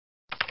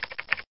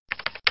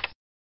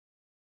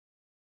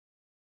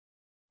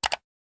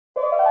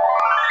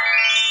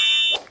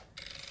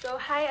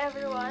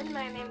everyone,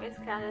 my name is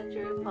Karen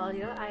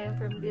Polio. I am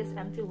from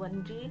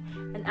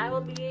BSM21G and I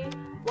will be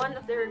one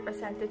of the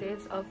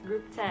representatives of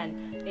Group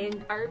 10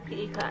 in our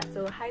PE class.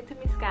 So hi to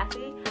Miss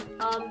Kathy.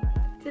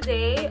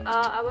 Today,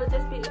 I will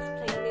just be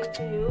explaining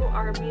to you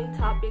our main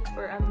topics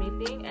for our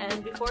meeting,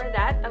 and before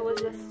that, I would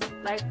just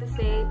like to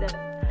say that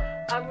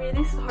I'm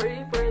really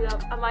sorry for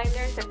a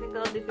minor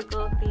technical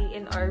difficulty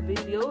in our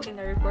video, in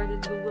our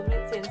recorded Google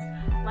Meet, since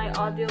my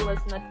audio was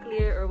not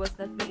clear or was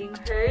not being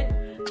heard.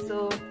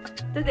 So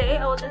today,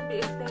 I will just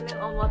be explaining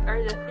on what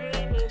are the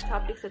three main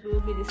topics that we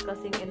will be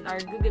discussing in our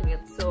Google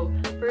Meet. So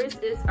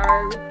first is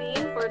our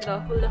routine for the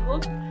hula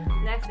hoop.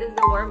 Next is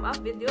the warm-up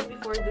video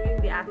before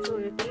doing the actual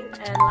routine.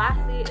 And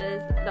lastly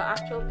is the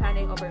actual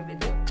planning of our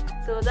video.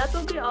 So that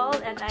will be all,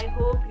 and I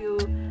hope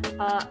you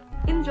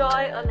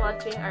enjoy on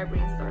watching our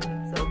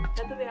brainstorming. So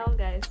that will be all,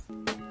 guys.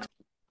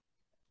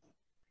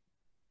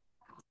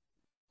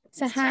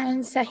 Sa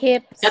hands, sa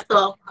hips.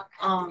 Ito.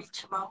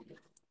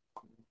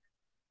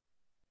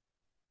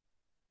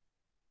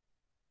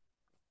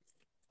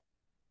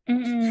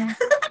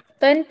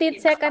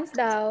 20 seconds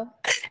daw.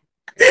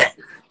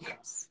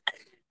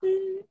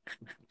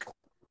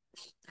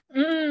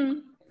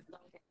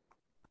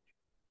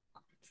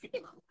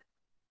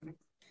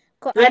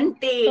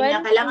 20.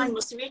 Nga kailangan mo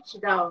switch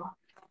daw.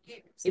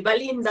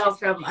 Ibalhin daw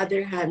from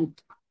other hand.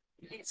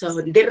 So,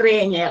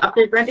 dire niya.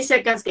 After 20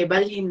 seconds, kay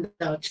balhin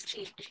daw.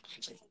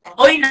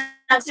 Oy,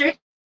 nag-search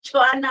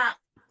ko,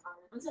 anak.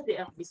 Ano sa di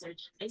ang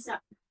research? Ay,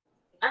 sa...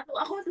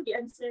 Ako to be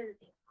answer.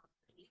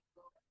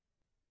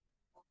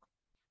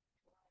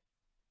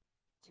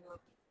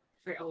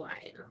 For a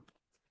while.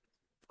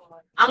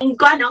 Ang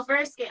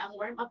first kay ang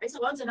warm up. So,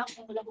 once na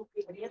ako wala ko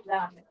period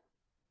lang.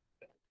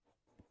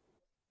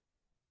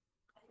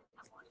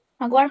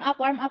 Mag-warm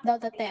up daw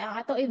tate. Ang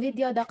ato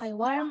i-video daw kay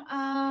warm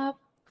up.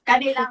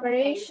 Kanilang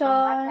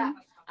preparation.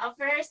 Ang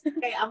first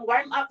kay ang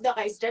warm up daw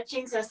kay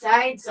stretching sa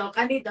side. So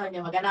kanito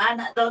niya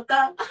magana daw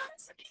ta.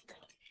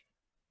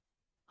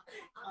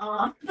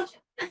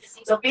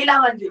 So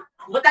pila man.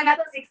 Butang na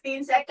to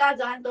 16 seconds.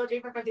 1 2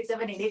 3 4 5 6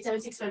 7 8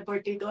 7 6 5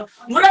 4 3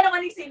 2. Mura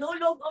naman ni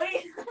sinulog oy.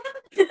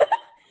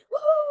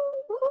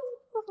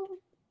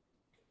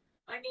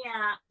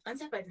 Anya,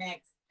 unsa pa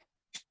next?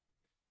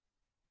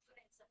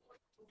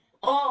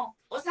 Oh,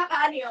 usa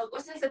ka ano,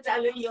 usa sa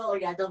tsaluyo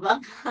ya to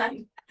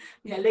banghan.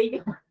 Nalayo.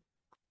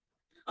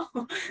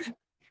 Oh.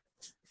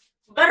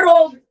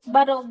 Barog.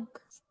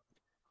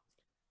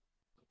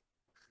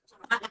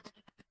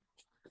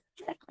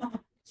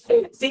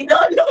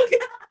 Sinulog.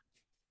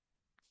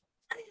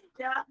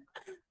 Yeah.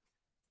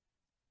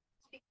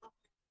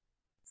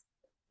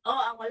 Oh,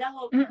 ang wala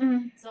ho.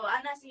 So,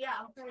 ana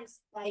siya ang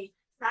first like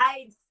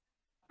sides.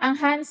 Ang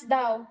hands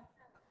daw.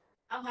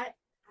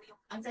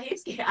 Ang sa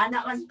hips kaya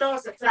ana man to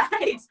sa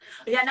sides.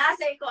 Yan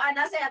nasay ko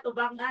ana say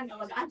atubangan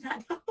mag-ana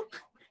daw.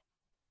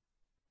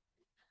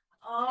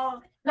 Oh,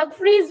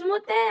 Nag-freeze mo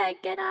te. I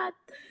cannot.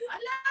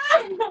 Ala.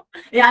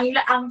 Yang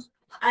ang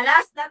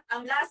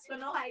last ko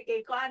no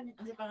kay kuan.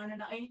 Ano pa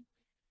na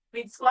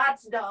with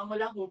squats daw ang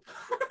mula hoop.